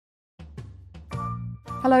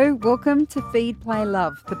Hello, welcome to Feed, Play,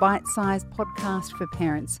 Love, the bite-sized podcast for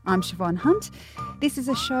parents. I'm Siobhan Hunt. This is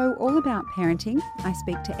a show all about parenting. I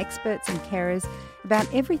speak to experts and carers about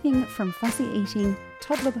everything from fussy eating,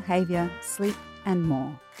 toddler behaviour, sleep and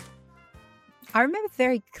more. I remember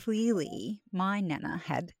very clearly my Nana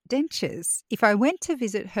had dentures. If I went to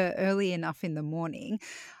visit her early enough in the morning,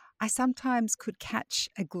 I sometimes could catch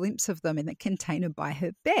a glimpse of them in the container by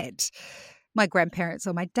her bed. My grandparents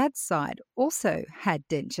on my dad's side also had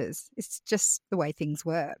dentures. It's just the way things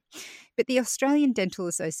were. But the Australian Dental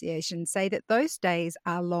Association say that those days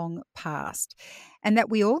are long past and that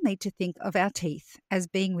we all need to think of our teeth as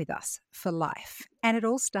being with us for life. And it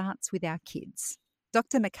all starts with our kids.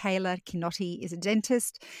 Dr. Michaela Chinotti is a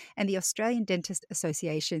dentist and the Australian Dentist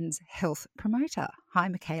Association's health promoter. Hi,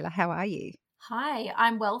 Michaela. How are you? Hi,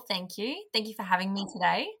 I'm well, thank you. Thank you for having me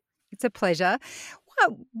today. It's a pleasure.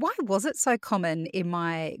 Why was it so common in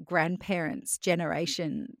my grandparents'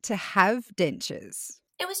 generation to have dentures?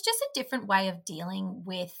 It was just a different way of dealing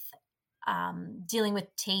with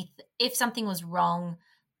teeth. If something was wrong,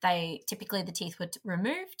 the teeth were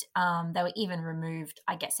removed. They were even removed,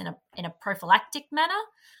 I guess, in a prophylactic manner.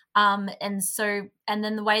 And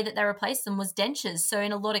then the way that they replaced them was dentures. So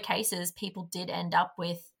in a lot of cases, people did end up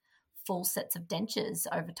with full sets of dentures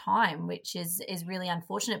over time, which is really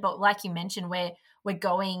unfortunate. But like you mentioned, we're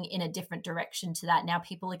going in a different direction to that now.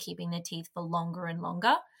 People are keeping their teeth for longer and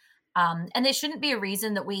longer, and there shouldn't be a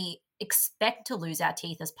reason that we expect to lose our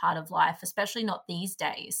teeth as part of life, especially not these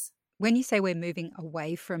days. When you say we're moving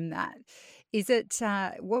away from that, is it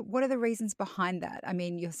what are the reasons behind that? I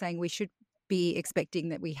mean, you're saying we should be expecting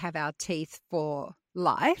that we have our teeth for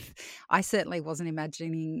life. I certainly wasn't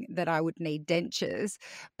imagining that I would need dentures,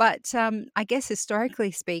 but I guess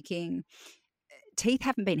historically speaking, teeth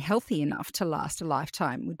haven't been healthy enough to last a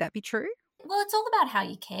lifetime. Would that be true? Well, it's all about how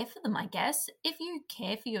you care for them, I guess. If you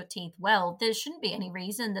care for your teeth well, there shouldn't be any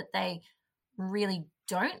reason that they really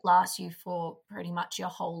don't last you for pretty much your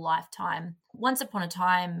whole lifetime. Once upon a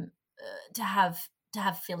time, to have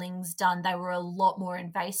fillings done, they were a lot more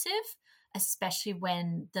invasive, especially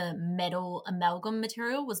when the metal amalgam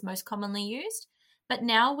material was most commonly used. But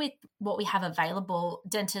now with what we have available,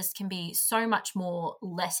 dentists can be so much more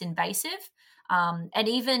less invasive. And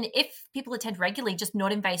even if people attend regularly, just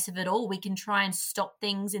not invasive at all, we can try and stop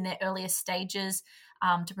things in their earliest stages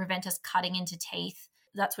to prevent us cutting into teeth.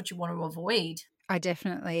 That's what you want to avoid. I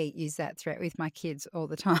definitely use that threat with my kids all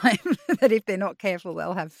the time, that if they're not careful,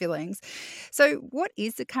 they'll have fillings. So what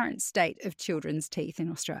is the current state of children's teeth in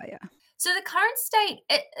Australia? So the current state,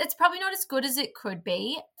 it's probably not as good as it could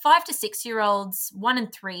be. 5 to 6 year olds, 1 in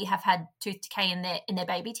 3 have had tooth decay in their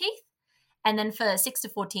baby teeth. And then for 6 to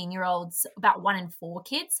 14 year olds, about 1 in 4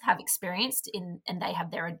 kids have experienced and they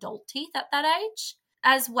have their adult teeth at that age.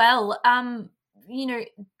 As well,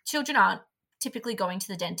 children aren't typically going to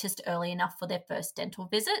the dentist early enough for their first dental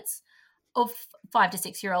visits. Of 5 to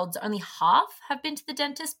 6 year olds, only half have been to the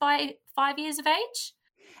dentist by 5 years of age.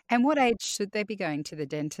 And what age should they be going to the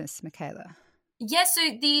dentist, Michaela? Yes, so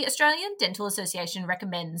the Australian Dental Association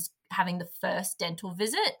recommends having the first dental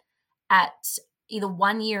visit at either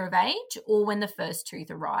 1 year of age or when the first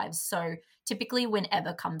tooth arrives. So typically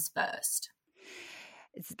whenever comes first.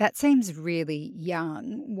 That seems really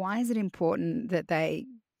young. Why is it important that they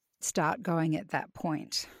start going at that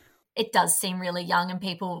point? It does seem really young, and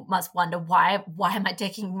people must wonder why am I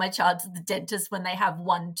taking my child to the dentist when they have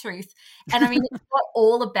one tooth? And I mean, it's not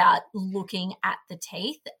all about looking at the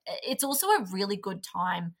teeth. It's also a really good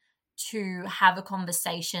time to have a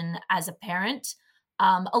conversation as a parent.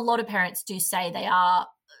 A lot of parents do say they are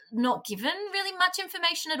not given really much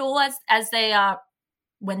information at all as they are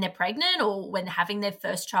when they're pregnant or when having their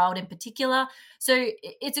first child in particular. So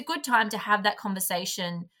it's a good time to have that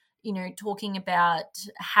conversation, talking about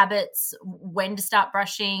habits, when to start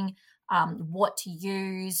brushing, what to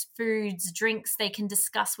use, foods, drinks they can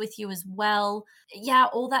discuss with you as well. Yeah,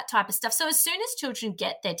 all that type of stuff. So as soon as children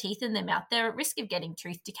get their teeth in their mouth, they're at risk of getting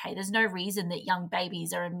tooth decay. There's no reason that young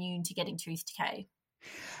babies are immune to getting tooth decay.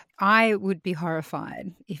 I would be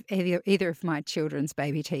horrified if either of my children's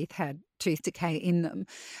baby teeth had tooth decay in them.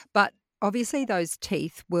 But obviously those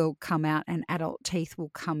teeth will come out and adult teeth will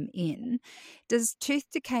come in. Does tooth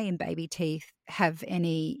decay in baby teeth have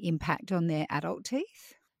any impact on their adult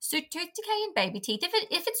teeth? So tooth decay in baby teeth,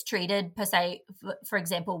 if it's treated per se, for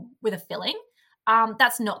example, with a filling,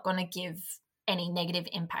 that's not going to give any negative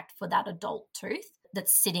impact for that adult tooth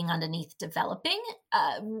that's sitting underneath developing.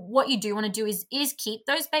 What you do want to do is keep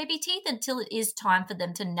those baby teeth until it is time for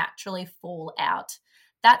them to naturally fall out.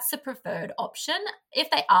 That's the preferred option. If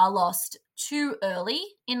they are lost too early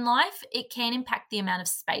in life, it can impact the amount of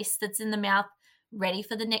space that's in the mouth, ready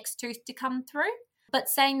for the next tooth to come through. But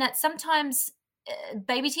saying that sometimes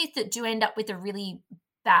baby teeth that do end up with a really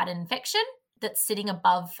bad infection that's sitting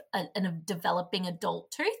above a developing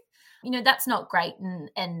adult tooth, that's not great.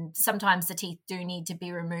 And sometimes the teeth do need to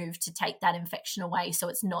be removed to take that infection away so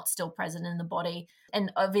it's not still present in the body.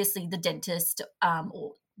 And obviously the dentist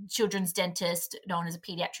or children's dentist, known as a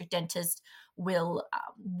pediatric dentist, will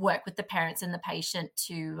work with the parents and the patient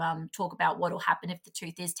to talk about what will happen if the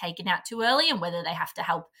tooth is taken out too early and whether they have to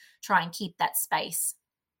help try and keep that space.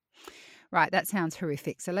 Right, that sounds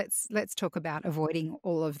horrific. So let's talk about avoiding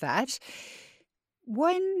all of that.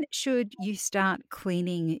 When should you start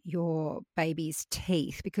cleaning your baby's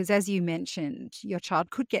teeth? Because as you mentioned, your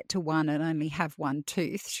child could get to one and only have one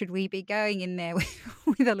tooth. Should we be going in there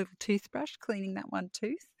with a little toothbrush, cleaning that one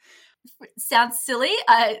tooth? Sounds silly.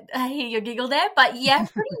 I hear your giggle there, but yeah,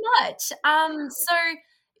 pretty much. So,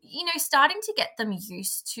 starting to get them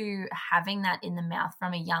used to having that in the mouth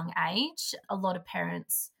from a young age, a lot of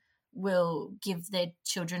parents will give their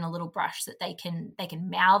children a little brush that they can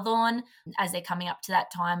mouth on as they're coming up to that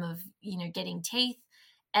time of getting teeth,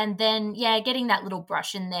 and then getting that little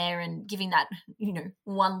brush in there and giving that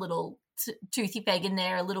one little toothy peg in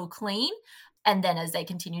there a little clean, and then as they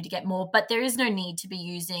continue to get more. But there is no need to be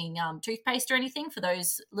using toothpaste or anything for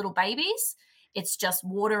those little babies. It's just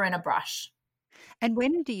water and a brush. And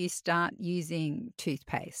when do you start using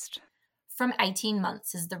toothpaste? From 18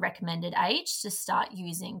 months is the recommended age to start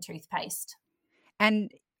using toothpaste. And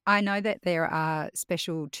I know that there are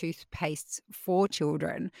special toothpastes for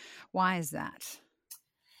children. Why is that?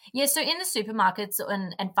 Yeah, so in the supermarkets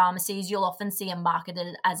and pharmacies, you'll often see them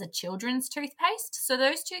marketed as a children's toothpaste. So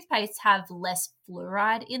those toothpastes have less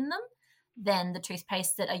fluoride in them than the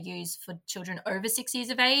toothpaste that are used for children over 6 years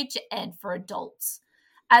of age and for adults.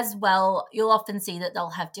 As well, you'll often see that they'll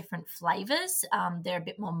have different flavors. They're a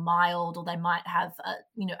bit more mild, or they might have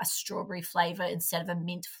a strawberry flavor instead of a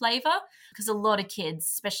mint flavor, because a lot of kids,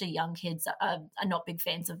 especially young kids, are not big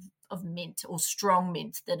fans of mint or strong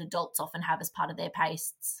mint that adults often have as part of their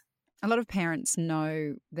pastes. A lot of parents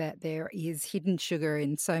know that there is hidden sugar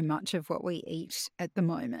in so much of what we eat at the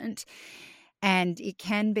moment. And it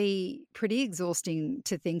can be pretty exhausting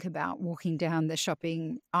to think about walking down the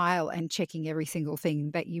shopping aisle and checking every single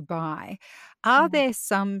thing that you buy. Are there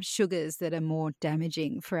some sugars that are more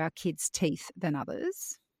damaging for our kids' teeth than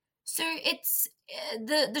others? So it's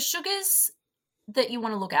the sugars that you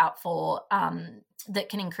want to look out for that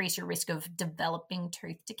can increase your risk of developing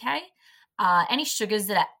tooth decay. Any sugars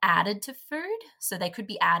that are added to food, so they could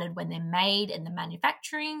be added when they're made in the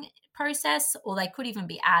manufacturing process, or they could even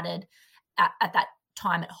be added at that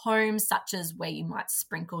time at home, such as where you might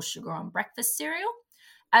sprinkle sugar on breakfast cereal,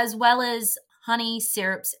 as well as honey,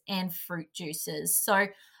 syrups, and fruit juices. So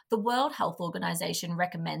the World Health Organization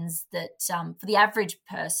recommends that for the average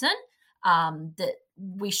person, that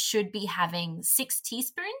we should be having 6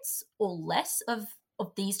 teaspoons or less of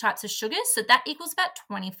these types of sugars. So that equals about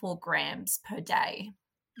 24 grams per day.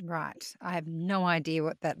 Right. I have no idea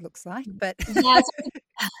what that looks like, but Yeah,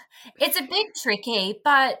 it's a bit tricky,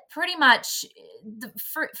 but pretty much the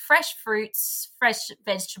fresh fruits, fresh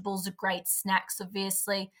vegetables are great snacks,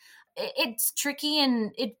 obviously. It's tricky,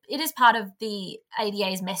 and it is part of the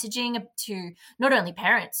ADA's messaging to not only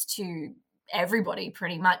parents, to everybody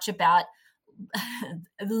pretty much, about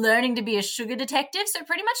learning to be a sugar detective. So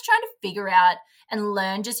pretty much trying to figure out and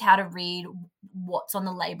learn just how to read what's on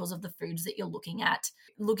the labels of the foods that you're looking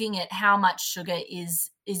at how much sugar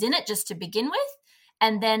is in it just to begin with,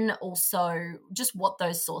 and then also just what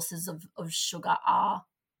those sources of sugar are.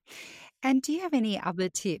 And do you have any other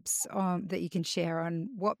tips that you can share on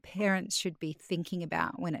what parents should be thinking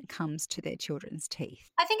about when it comes to their children's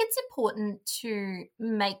teeth? I think it's important to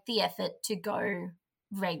make the effort to go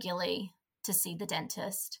regularly to see the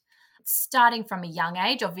dentist. Starting from a young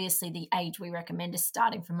age, obviously the age we recommend is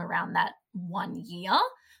starting from around that 1 year,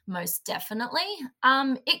 most definitely.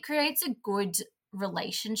 It creates a good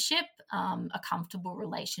relationship, a comfortable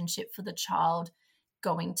relationship for the child,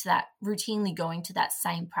 routinely going to that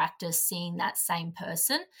same practice, seeing that same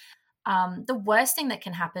person. The worst thing that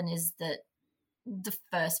can happen is that the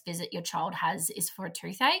first visit your child has is for a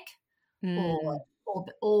toothache,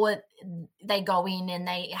 or they go in and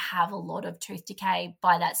they have a lot of tooth decay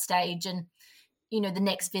by that stage, and the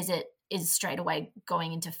next visit is straight away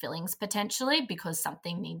going into fillings potentially because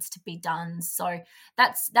something needs to be done. So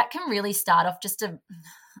that can really start off just a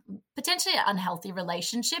potentially an unhealthy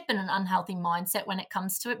relationship and an unhealthy mindset when it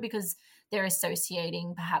comes to it, because they're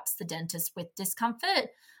associating perhaps the dentist with discomfort.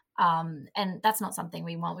 And that's not something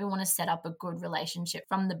we want. We want to set up a good relationship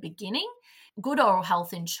from the beginning. Good oral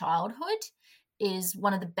health in childhood is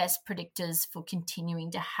one of the best predictors for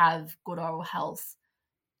continuing to have good oral health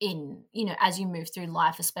in, as you move through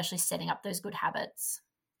life, especially setting up those good habits.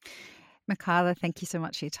 Michaela, thank you so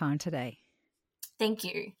much for your time today. Thank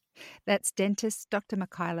you. That's dentist Dr.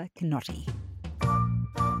 Michaela Canotti.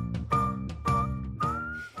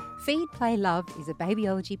 Feed, Play, Love is a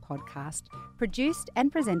babyology podcast produced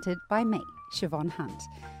and presented by me, Siobhan Hunt.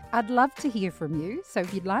 I'd love to hear from you, so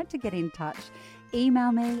if you'd like to get in touch,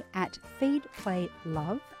 email me at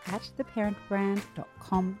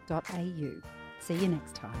feedplaylove@theparentbrand.com.au. See you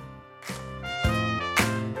next time.